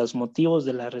 los motivos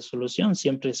de la resolución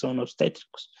siempre son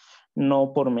obstétricos,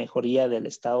 no por mejoría del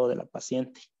estado de la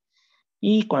paciente.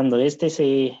 Y cuando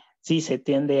sí se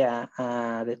tiende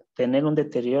a tener un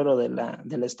deterioro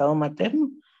del estado materno,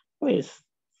 pues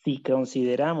si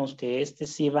consideramos que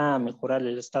sí va a mejorar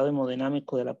el estado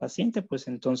hemodinámico de la paciente, pues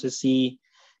entonces sí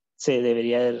se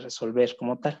debería de resolver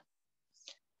como tal.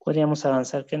 ¿Podríamos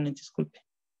avanzar, Kenneth? Disculpe.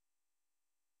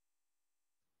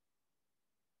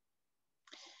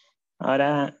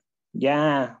 Ahora,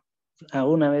 ya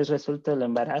una vez resuelto el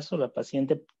embarazo, la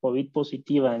paciente COVID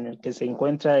positiva en el que se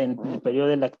encuentra en el periodo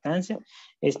de lactancia,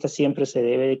 esta siempre se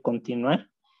debe de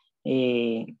continuar.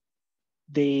 De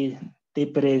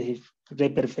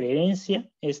preferencia,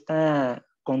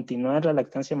 continuar la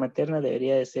lactancia materna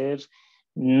debería de ser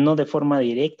no de forma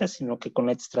directa, sino que con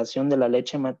la extracción de la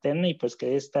leche materna y pues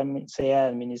que esta sea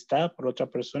administrada por otra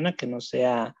persona que no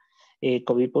sea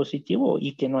COVID positivo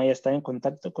y que no haya estado en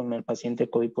contacto con el paciente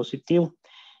COVID positivo.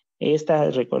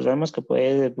 Recordemos que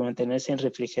puede mantenerse en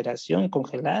refrigeración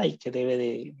congelada y que debe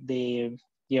de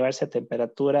llevarse a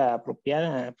temperatura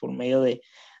apropiada por medio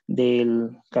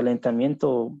del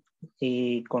calentamiento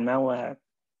con agua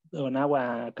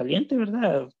caliente,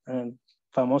 ¿verdad? El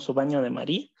famoso baño de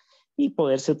María y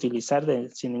poderse utilizar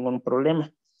sin ningún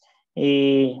problema.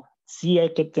 Sí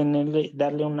hay que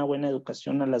darle una buena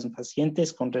educación a las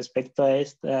pacientes con respecto a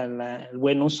el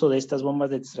buen uso de estas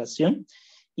bombas de extracción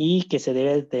y que se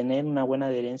debe tener una buena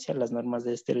adherencia a las normas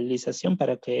de esterilización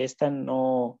para que esta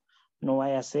no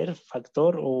vaya a ser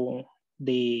factor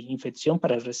de infección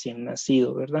para el recién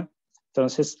nacido, ¿verdad?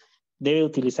 Entonces, debe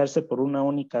utilizarse por una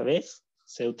única vez,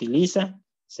 se utiliza,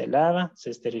 se lava, se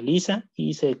esteriliza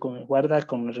y se guarda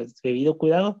con el debido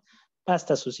cuidado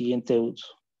hasta su siguiente uso.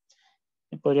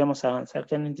 ¿Podríamos avanzar,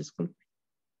 Karen? Disculpe.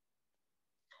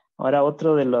 Ahora,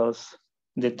 otro de los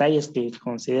detalles que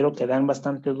considero que dan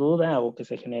bastante duda o que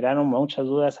se generaron muchas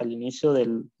dudas al inicio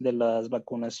de las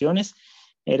vacunaciones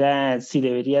era si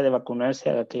debería de vacunarse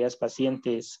a aquellas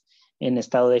pacientes en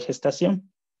estado de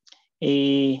gestación.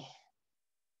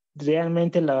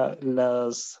 Realmente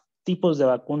los tipos de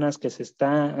vacunas que se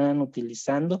están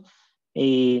utilizando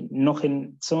no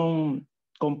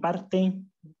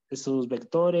comparten sus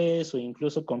vectores o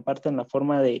incluso comparten la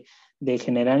forma de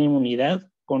generar inmunidad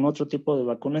con otro tipo de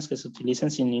vacunas que se utilizan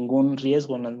sin ningún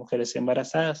riesgo en las mujeres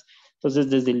embarazadas. Entonces,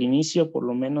 desde el inicio, por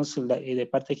lo menos de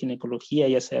parte de ginecología,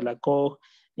 ya sea la COG,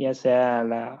 ya sea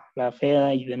la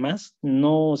FEA y demás,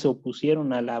 no se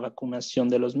opusieron a la vacunación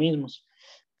de los mismos.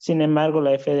 Sin embargo,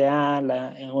 la FDA,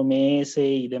 la OMS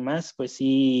y demás, pues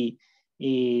sí,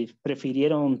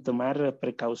 prefirieron tomar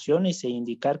precauciones e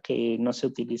indicar que no se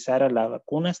utilizara la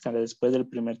vacuna hasta después del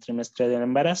primer trimestre del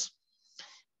embarazo.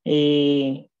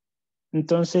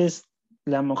 Entonces,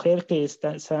 la mujer que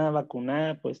está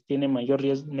vacunada, pues tiene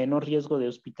menor riesgo de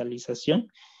hospitalización.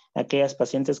 Aquellas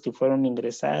pacientes que fueron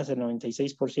ingresadas, el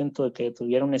 96% de que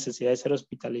tuvieron necesidad de ser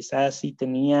hospitalizadas, sí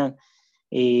tenían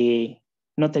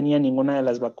no tenía ninguna de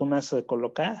las vacunas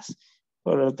colocadas.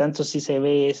 Por lo tanto, sí se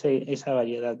ve esa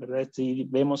variedad, ¿verdad? Sí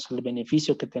vemos el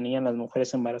beneficio que tenían las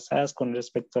mujeres embarazadas con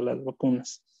respecto a las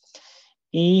vacunas.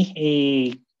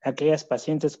 Y aquellas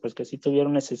pacientes pues, que sí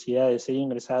tuvieron necesidad de ser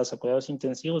ingresadas a cuidados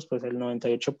intensivos, pues el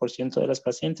 98% de las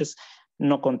pacientes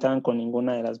no contaban con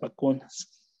ninguna de las vacunas.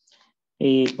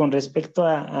 Con respecto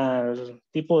al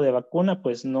tipo de vacuna,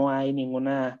 pues no hay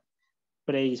ninguna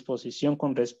predisposición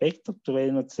con respecto,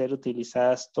 pueden ser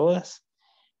utilizadas todas.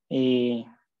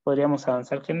 Podríamos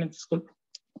avanzar, Kenneth, disculpe.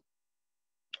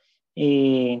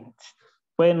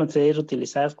 Pueden ser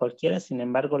utilizadas cualquiera, sin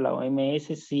embargo, la OMS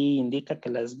sí indica que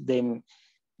las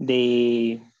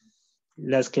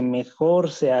que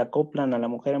mejor se acoplan a la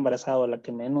mujer embarazada o la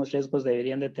que menos riesgos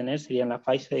deberían de tener serían la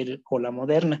Pfizer o la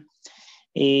Moderna.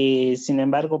 Sin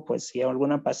embargo, pues si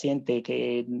alguna paciente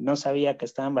que no sabía que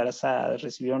estaba embarazada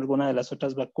recibió alguna de las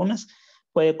otras vacunas,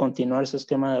 puede continuar su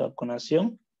esquema de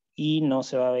vacunación y no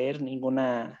se va a ver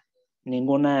ninguna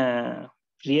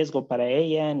riesgo para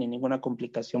ella ni ninguna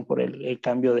complicación por el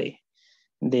cambio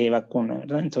de vacuna,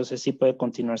 ¿verdad? Entonces sí puede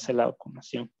continuarse la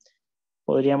vacunación.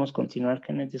 Podríamos continuar,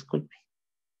 Kenneth, disculpe.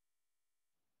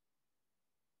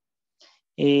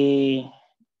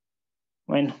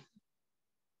 Bueno,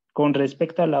 con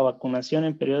respecto a la vacunación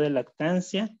en periodo de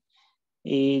lactancia,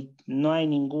 no hay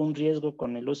ningún riesgo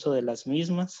con el uso de las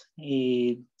mismas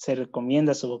y se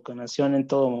recomienda su vacunación en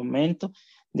todo momento.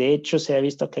 De hecho, se ha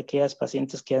visto que aquellas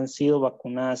pacientes que han sido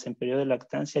vacunadas en periodo de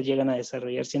lactancia llegan a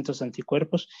desarrollar ciertos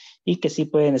anticuerpos y que sí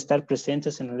pueden estar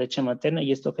presentes en la leche materna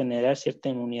y esto generar cierta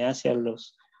inmunidad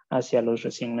hacia los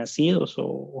recién nacidos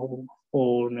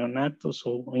o neonatos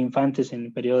o infantes en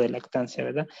el periodo de lactancia,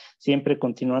 ¿verdad? Siempre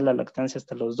continuar la lactancia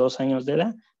hasta los 2 años de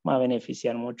edad va a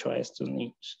beneficiar mucho a estos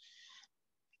niños.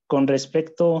 Con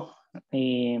respecto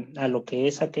a lo que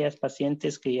es aquellas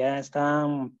pacientes que ya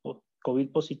están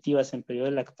COVID positivas en periodo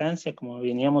de lactancia, como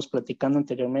veníamos platicando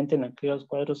anteriormente en aquellos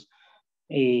cuadros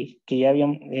que ya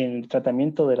habían el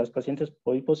tratamiento de las pacientes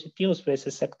COVID positivos, pues es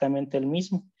exactamente el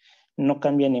mismo. No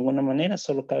cambia de ninguna manera,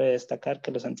 solo cabe destacar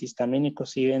que los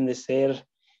antihistamínicos sí deben de ser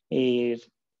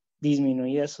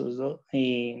disminuido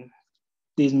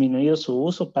su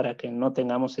uso para que no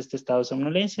tengamos este estado de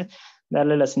somnolencia,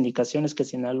 darle las indicaciones que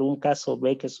si en algún caso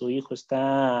ve que su hijo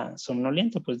está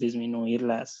somnoliento, pues disminuir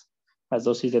las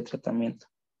dosis de tratamiento.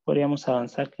 Podríamos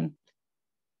avanzar, Ken.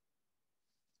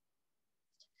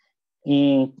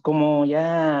 Y como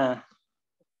ya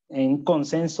en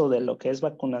consenso de lo que es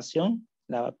vacunación,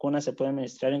 la vacuna se puede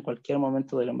administrar en cualquier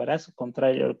momento del embarazo,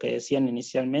 contrario a lo que decían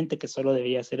inicialmente, que solo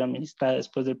debía ser administrada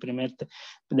después del primer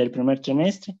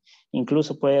trimestre.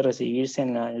 Incluso puede recibirse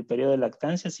en el periodo de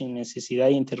lactancia sin necesidad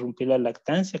de interrumpir la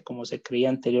lactancia, como se creía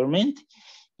anteriormente,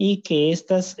 y que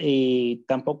estas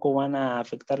tampoco van a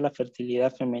afectar la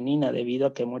fertilidad femenina, debido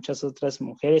a que muchas otras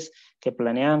mujeres que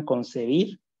planeaban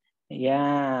concebir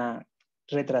ya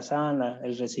retrasaban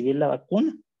el recibir la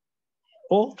vacuna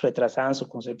o retrasaban su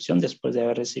concepción después de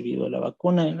haber recibido la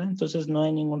vacuna, ¿verdad? Entonces no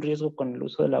hay ningún riesgo con el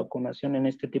uso de la vacunación en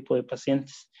este tipo de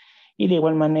pacientes. Y de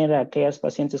igual manera, aquellas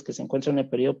pacientes que se encuentran en el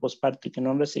periodo postparto y que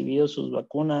no han recibido sus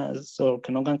vacunas o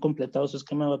que no han completado su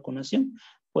esquema de vacunación,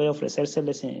 puede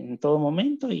ofrecérseles en todo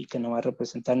momento y que no va a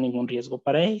representar ningún riesgo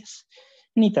para ellas,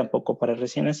 ni tampoco para el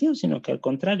recién nacido, sino que al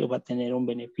contrario va a tener un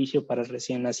beneficio para el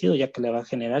recién nacido, ya que le va a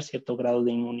generar cierto grado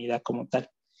de inmunidad como tal.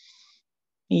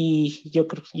 Y yo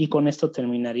creo, y con esto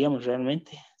terminaríamos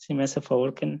realmente. Si me hace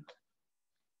favor, que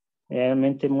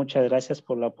realmente muchas gracias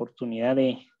por la oportunidad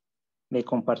de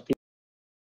compartir.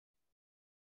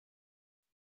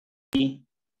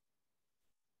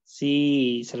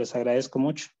 sí, se los agradezco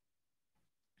mucho.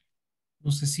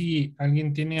 No sé si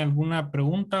alguien tiene alguna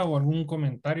pregunta o algún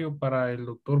comentario para el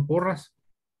doctor Porras.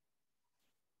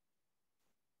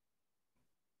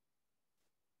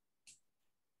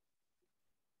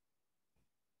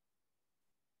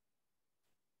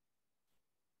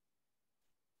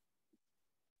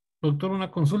 Doctor,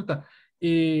 una consulta.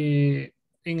 En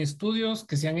estudios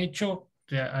que se han hecho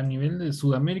a nivel de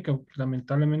Sudamérica,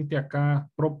 lamentablemente acá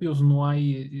propios no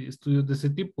hay estudios de ese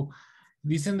tipo,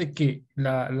 dicen de que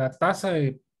la tasa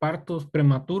de partos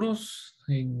prematuros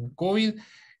en COVID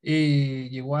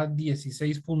llegó a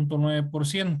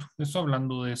 16,9%. Eso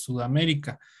hablando de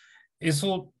Sudamérica.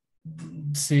 Eso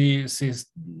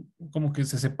como que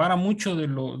se separa mucho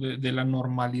de la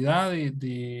normalidad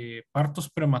de partos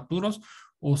prematuros,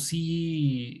 o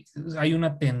si hay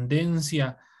una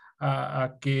tendencia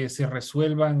a que se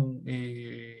resuelvan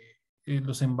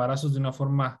los embarazos de una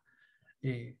forma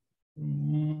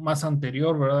más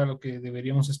anterior, ¿verdad? A lo que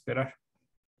deberíamos esperar.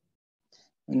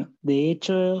 Bueno, de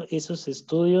hecho, esos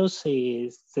estudios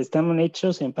se están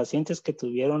hechos en pacientes que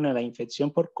tuvieron la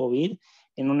infección por COVID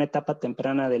en una etapa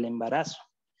temprana del embarazo.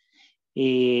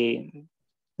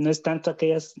 No es tanto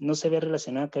no se ve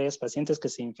relacionado a aquellas pacientes que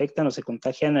se infectan o se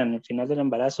contagian en el final del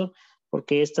embarazo,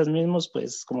 porque estas mismos,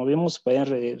 pues, como vimos,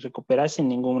 pueden recuperar sin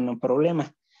ningún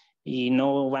problema y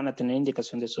no van a tener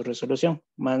indicación de su resolución.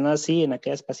 Más no así en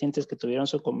aquellas pacientes que tuvieron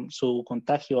su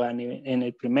contagio en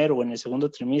el primero o en el segundo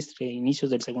trimestre,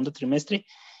 inicios del segundo trimestre,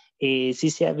 sí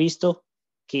se ha visto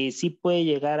que sí puede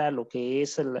llegar a lo que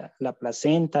es la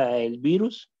placenta, el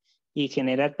virus, y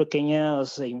generar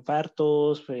pequeños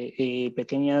infartos,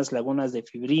 pequeñas lagunas de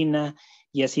fibrina,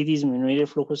 y así disminuir el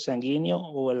flujo sanguíneo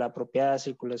o la apropiada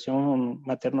circulación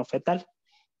materno-fetal.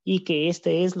 Y que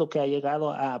este es lo que ha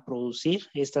llegado a producir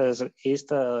estas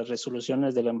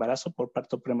resoluciones del embarazo por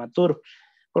parto prematuro,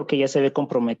 porque ya se ve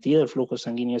comprometido el flujo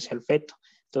sanguíneo hacia el feto.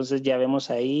 Entonces ya vemos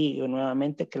ahí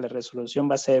nuevamente que la resolución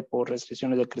va a ser por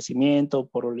restricciones de crecimiento,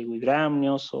 por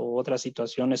oligohidramnios o otras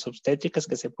situaciones obstétricas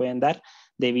que se pueden dar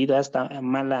debido a esta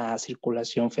mala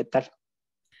circulación fetal.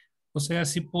 O sea,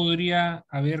 sí podría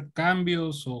haber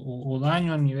cambios o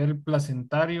daño a nivel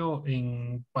placentario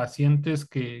en pacientes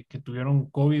que tuvieron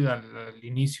COVID al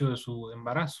inicio de su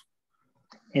embarazo.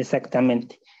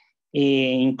 Exactamente.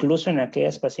 Incluso en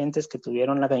aquellas pacientes que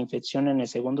tuvieron la infección en el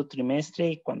segundo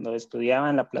trimestre y cuando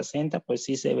estudiaban la placenta, pues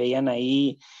sí se veían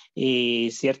ahí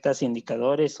ciertos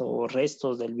indicadores o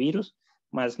restos del virus,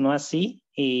 más no así,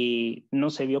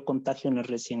 no se vio contagio en el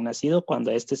recién nacido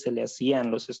cuando a este se le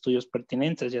hacían los estudios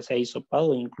pertinentes, ya sea hisopado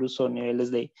o incluso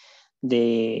de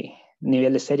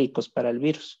niveles séricos para el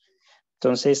virus.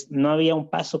 Entonces, no había un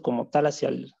paso como tal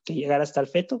hacia que llegara hasta el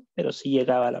feto, pero sí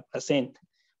llegaba a la placenta.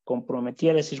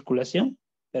 Comprometía la circulación,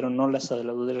 pero no la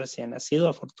salud del recién nacido,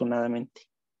 afortunadamente.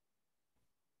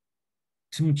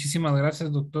 Sí, muchísimas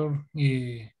gracias, doctor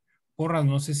Porras.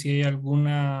 No sé si hay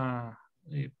alguna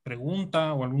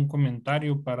pregunta o algún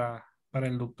comentario para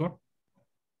el doctor.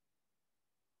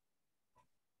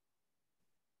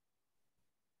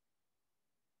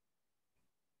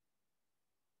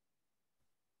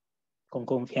 Con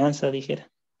confianza,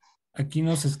 dijera. Aquí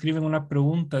nos escriben una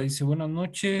pregunta. Dice, buenas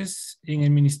noches. En el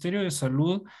Ministerio de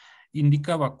Salud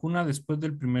indica vacuna después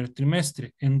del primer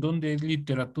trimestre. ¿En dónde hay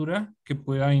literatura que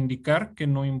pueda indicar que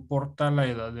no importa la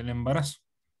edad del embarazo?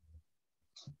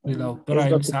 De la doctora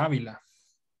Es lo que, Elsa Ávila.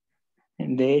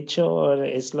 de hecho,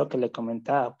 es lo que le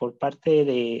comentaba. Por parte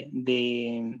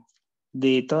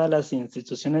de todas las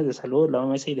instituciones de salud, la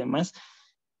OMS y demás,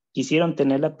 quisieron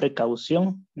tener la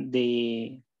precaución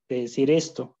de decir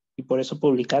esto. Y por eso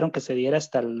publicaron que se diera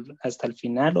hasta el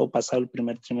final o pasado el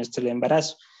primer trimestre del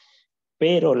embarazo.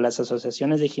 Pero las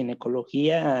asociaciones de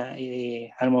ginecología,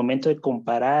 al momento de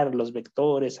comparar los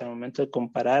vectores, al momento de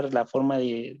comparar la forma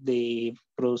de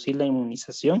producir la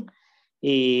inmunización,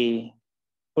 eh,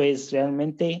 pues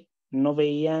realmente no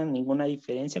veían ninguna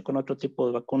diferencia con otro tipo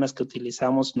de vacunas que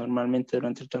utilizamos normalmente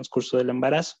durante el transcurso del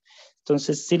embarazo.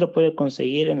 Entonces, sí lo puede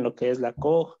conseguir en lo que es la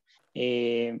COG,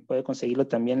 puede conseguirlo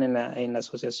también en la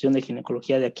Asociación de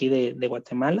Ginecología de aquí de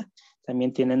Guatemala.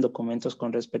 También tienen documentos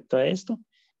con respecto a esto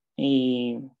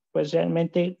y pues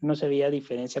realmente no se veía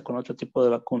diferencia con otro tipo de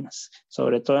vacunas,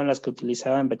 sobre todo en las que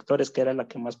utilizaban vectores, que era la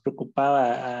que más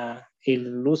preocupaba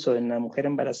el uso de la mujer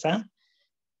embarazada.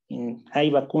 Hay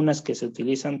vacunas que se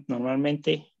utilizan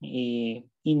normalmente y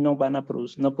no van a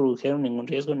no produjeron ningún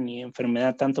riesgo ni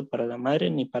enfermedad tanto para la madre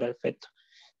ni para el feto.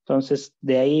 Entonces,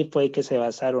 de ahí fue que se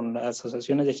basaron las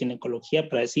asociaciones de ginecología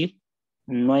para decir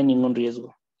no hay ningún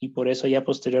riesgo. Y por eso ya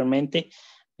posteriormente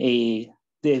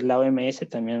de la OMS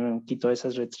también quitó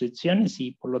esas restricciones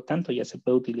y por lo tanto ya se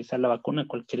puede utilizar la vacuna a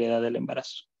cualquier edad del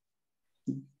embarazo.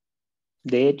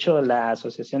 De hecho, la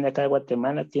asociación de acá de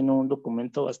Guatemala tiene un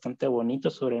documento bastante bonito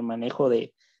sobre el manejo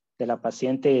de la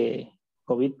paciente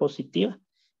COVID positiva,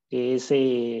 que es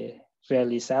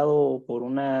realizado por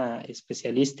una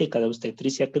especialística de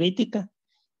obstetricia crítica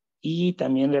y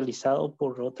también realizado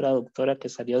por otra doctora que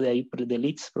salió de ahí, del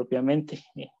ITS propiamente.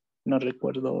 No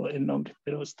recuerdo el nombre,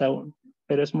 pero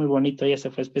es muy bonito. Ella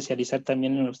se fue a especializar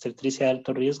también en obstetricia de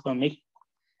alto riesgo a México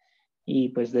y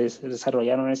pues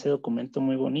desarrollaron ese documento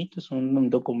muy bonito. Es un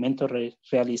documento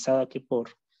realizado aquí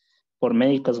por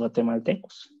médicos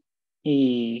guatemaltecos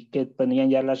y que ponían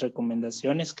ya las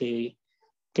recomendaciones que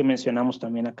mencionamos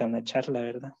también acá en la charla,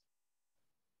 ¿verdad?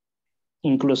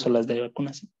 Incluso las de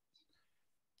vacunación.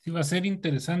 Sí, va a ser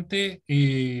interesante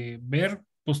ver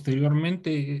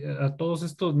posteriormente a todos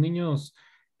estos niños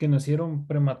que nacieron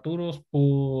prematuros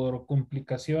por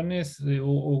complicaciones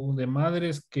o de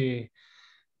madres que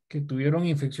tuvieron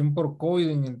infección por COVID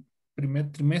en el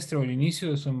primer trimestre o el inicio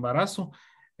de su embarazo,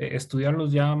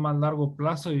 estudiarlos ya a más largo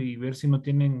plazo y ver si no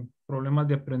tienen problemas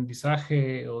de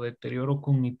aprendizaje o deterioro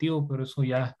cognitivo, pero eso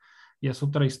ya es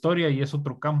otra historia y es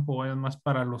otro campo, es más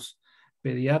para los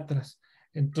pediatras.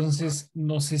 Entonces,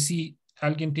 no sé si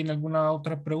alguien tiene alguna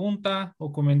otra pregunta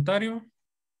o comentario.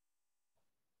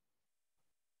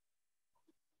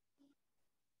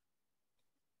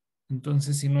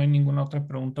 Entonces, si no hay ninguna otra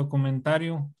pregunta o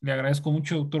comentario, le agradezco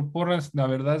mucho, doctor Porras. La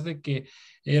verdad es de que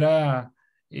era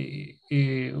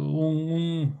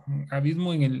un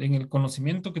abismo en el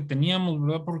conocimiento que teníamos,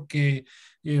 ¿verdad? Porque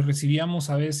recibíamos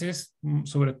a veces,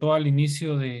 sobre todo al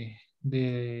inicio de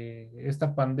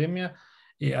esta pandemia,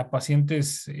 a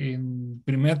pacientes en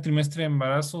primer trimestre de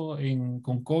embarazo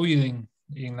con COVID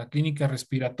en la clínica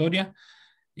respiratoria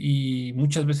y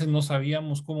muchas veces no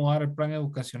sabíamos cómo dar el plan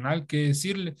educacional, qué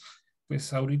decirle.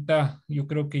 Pues ahorita yo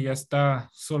creo que ya está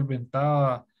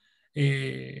solventada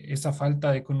esa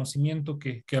falta de conocimiento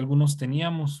que algunos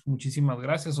teníamos. Muchísimas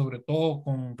gracias, sobre todo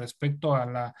con respecto a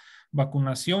la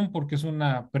vacunación, porque es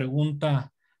una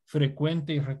pregunta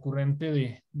frecuente y recurrente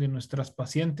de nuestras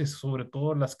pacientes, sobre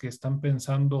todo las que están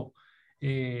pensando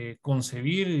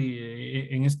concebir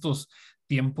en estos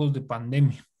tiempos de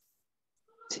pandemia.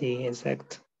 Sí,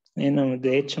 exacto. Bueno,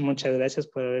 de hecho, muchas gracias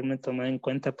por haberme tomado en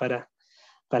cuenta para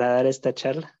dar esta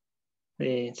charla.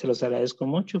 Se los agradezco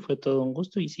mucho, fue todo un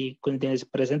gusto y si se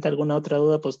presenta alguna otra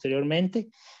duda posteriormente,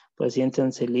 pues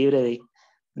siéntense libre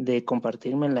de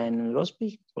compartírmela en el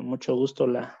OSPI. Con mucho gusto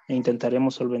la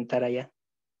intentaremos solventar allá.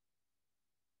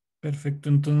 Perfecto,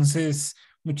 entonces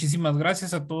muchísimas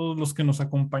gracias a todos los que nos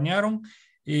acompañaron.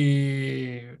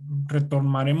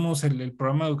 Retomaremos el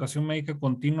programa de educación médica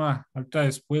continua ahorita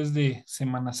después de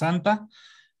Semana Santa.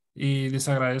 Les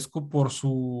agradezco por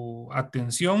su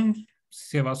atención.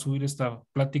 Se va a subir esta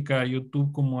plática a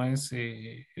YouTube como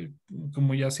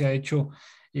ya se ha hecho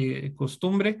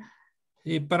costumbre,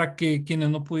 para que quienes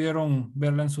no pudieron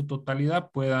verla en su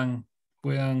totalidad puedan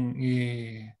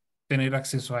tener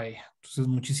acceso a ella. Entonces,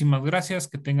 muchísimas gracias.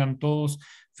 Que tengan todos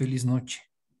feliz noche.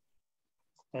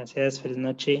 Gracias, feliz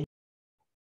noche.